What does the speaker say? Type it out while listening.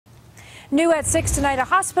New at 6 tonight, a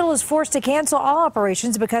hospital is forced to cancel all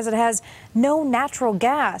operations because it has no natural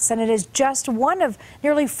gas, and it is just one of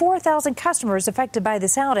nearly 4,000 customers affected by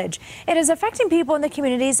this outage. It is affecting people in the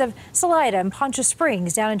communities of Salida and Poncha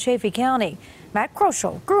Springs down in Chaffee County. Matt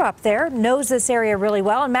Kroschel grew up there, knows this area really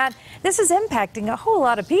well, and Matt, this is impacting a whole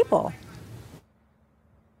lot of people.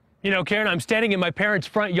 You know, Karen, I'm standing in my parents'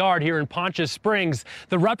 front yard here in Poncha Springs.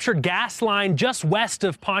 The ruptured gas line just west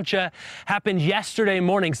of Poncha happened yesterday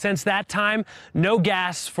morning. Since that time, no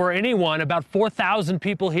gas for anyone. About 4,000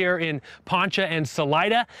 people here in Poncha and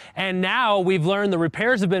Salida. And now we've learned the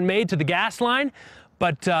repairs have been made to the gas line,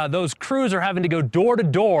 but those crews are having to go door to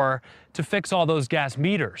door to fix all those gas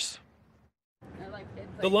meters.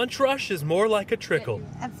 The lunch rush is more like a trickle.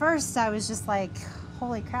 At first, I was just like,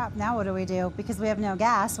 holy crap, now what do we do? Because we have no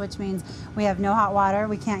gas, which means we have no hot water,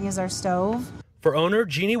 we can't use our stove. For owner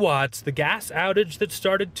Jeannie Watts, the gas outage that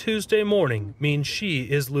started Tuesday morning means she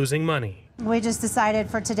is losing money. We just decided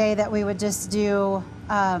for today that we would just do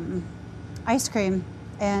ice cream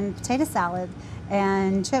and potato salad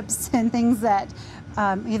and chips and things that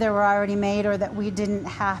either were already made or that we didn't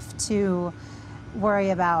have to worry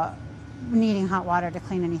about needing hot water to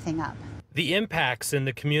clean anything up. The impacts in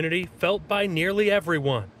the community felt by nearly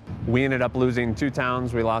everyone. We ended up losing two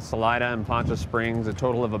towns. We lost Salida and Poncha Springs, a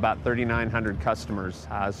total of about 3,900 customers.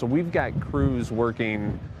 So we've got crews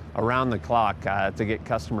working around the clock to get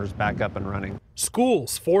customers back up and running.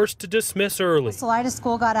 Schools forced to dismiss early. Salida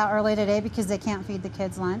school got out early today because they can't feed the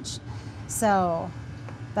kids lunch. So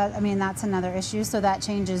that's another issue. So that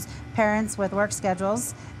changes parents with work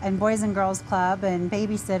schedules and Boys and Girls Club and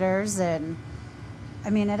babysitters, and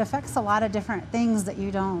it affects a lot of different things that you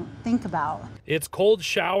don't think about. It's cold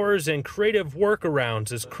showers and creative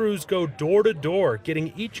workarounds as crews go door to door,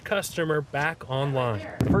 getting each customer back online.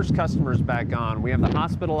 First customers back on. We have the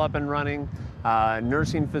hospital up and running,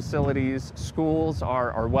 nursing facilities, schools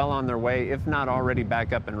are well on their way, if not already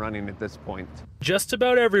back up and running at this point. Just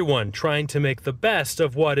about everyone trying to make the best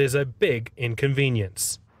of what is a big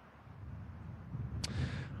inconvenience.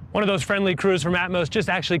 One of those friendly crews from Atmos just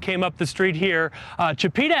actually came up the street here,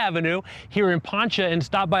 Chapita Avenue, here in Poncha, and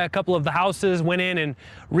stopped by a couple of the houses, went in and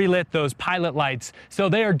relit those pilot lights. So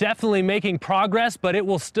they are definitely making progress, but it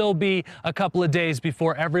will still be a couple of days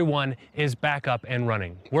before everyone is back up and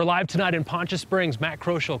running. We're live tonight in Poncha Springs. Matt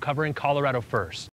Kroschel covering Colorado First.